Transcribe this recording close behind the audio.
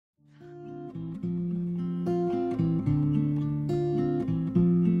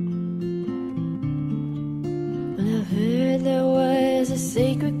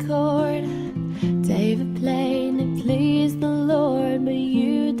record. David playing it please the Lord, but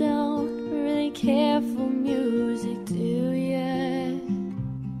you don't really care for music, do ya?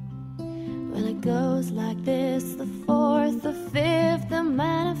 Well, it goes like this: the fourth, the fifth, the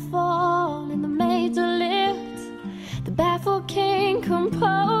minor fall, and the major lift. The baffled king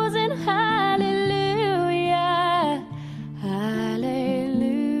composing hallelujah, hallelujah,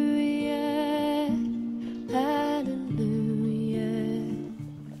 hallelujah,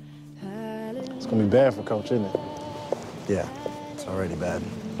 hallelujah. It's gonna be bad for Coach, isn't it? Yeah, it's already bad.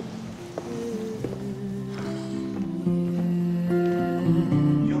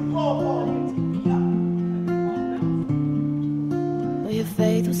 Well, your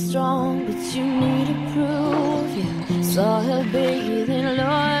faith was strong, but you needed proof. You saw her bathing low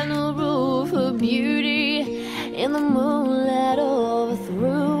on the roof, her beauty in the moonlight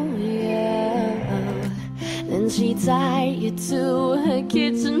overthrew you. Then she tied you to her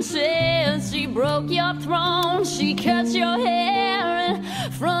kitchen chair. She broke your throne, she cut your hair, and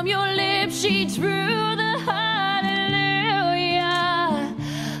from your lips she drew the hallelujah,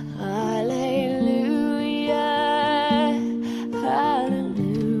 hallelujah,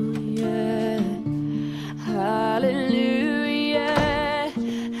 hallelujah, hallelujah, hallelujah.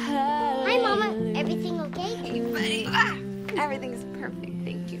 Hi, Mama. Everything okay? Hey, buddy. Everything's perfect.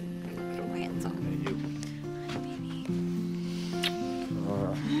 Thank you. Put my hands on.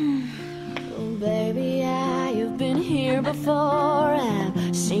 Oh, baby, I've been here before.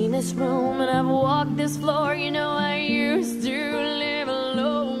 I've seen this room and I've walked this floor. You know, I used to live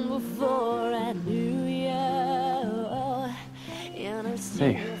alone before I knew you. And I've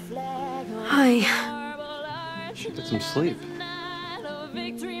seen your flag on Hi. marble arch. Should get some sleep. Nah,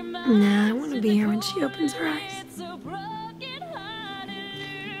 I want to be here when she opens her eyes.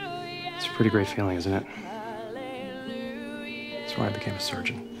 It's a pretty great feeling, isn't it? That's why I became a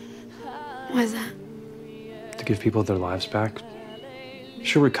surgeon. Why is that? To give people their lives back.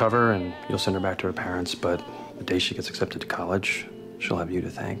 She'll recover and you'll send her back to her parents, but the day she gets accepted to college, she'll have you to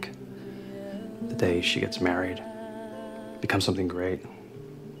thank. The day she gets married, becomes something great,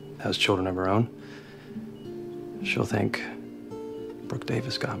 has children of her own, she'll think, Brooke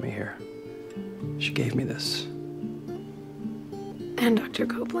Davis got me here. She gave me this. And Dr.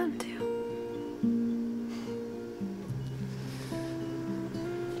 Copeland, too.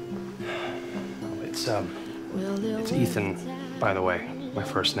 It's Ethan, by the way, my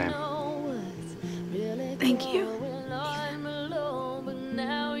first name. Thank you.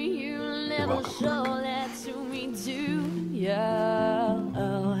 You're welcome, Brooke.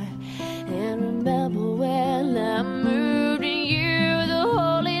 And remember when I moved in you, the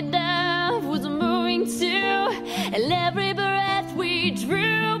holy dove was moving too, and every breath we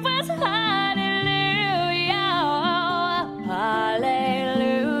drew was hallelujah,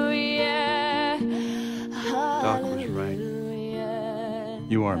 hallelujah. Doc was right.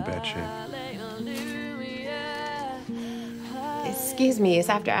 You are in bad shape. Excuse me, it's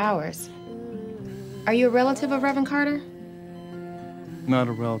after hours. Are you a relative of Reverend Carter? Not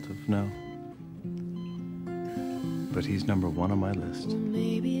a relative, no. But he's #1 on my list.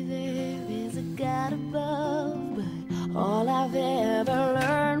 Maybe there is a God above, but all I've ever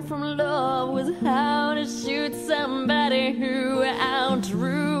learned from love was how to shoot somebody who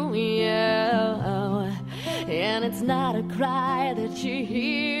outdrew you. And it's not a cry that you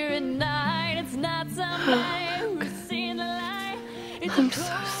hear at night. It's not somebody who's seen the light. I'm so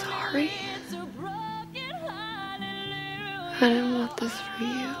sorry. I didn't want this for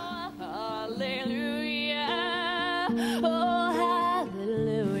you. Hallelujah. Oh,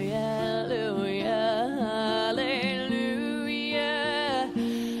 hallelujah, hallelujah,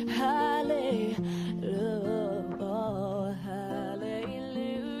 hallelujah, oh,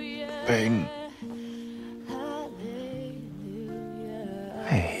 hallelujah. Peyton. Hallelujah.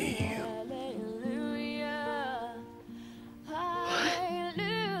 Hey.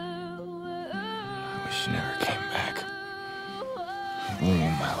 Hallelujah. I wish you never came back. You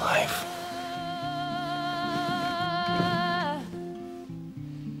ruined my life.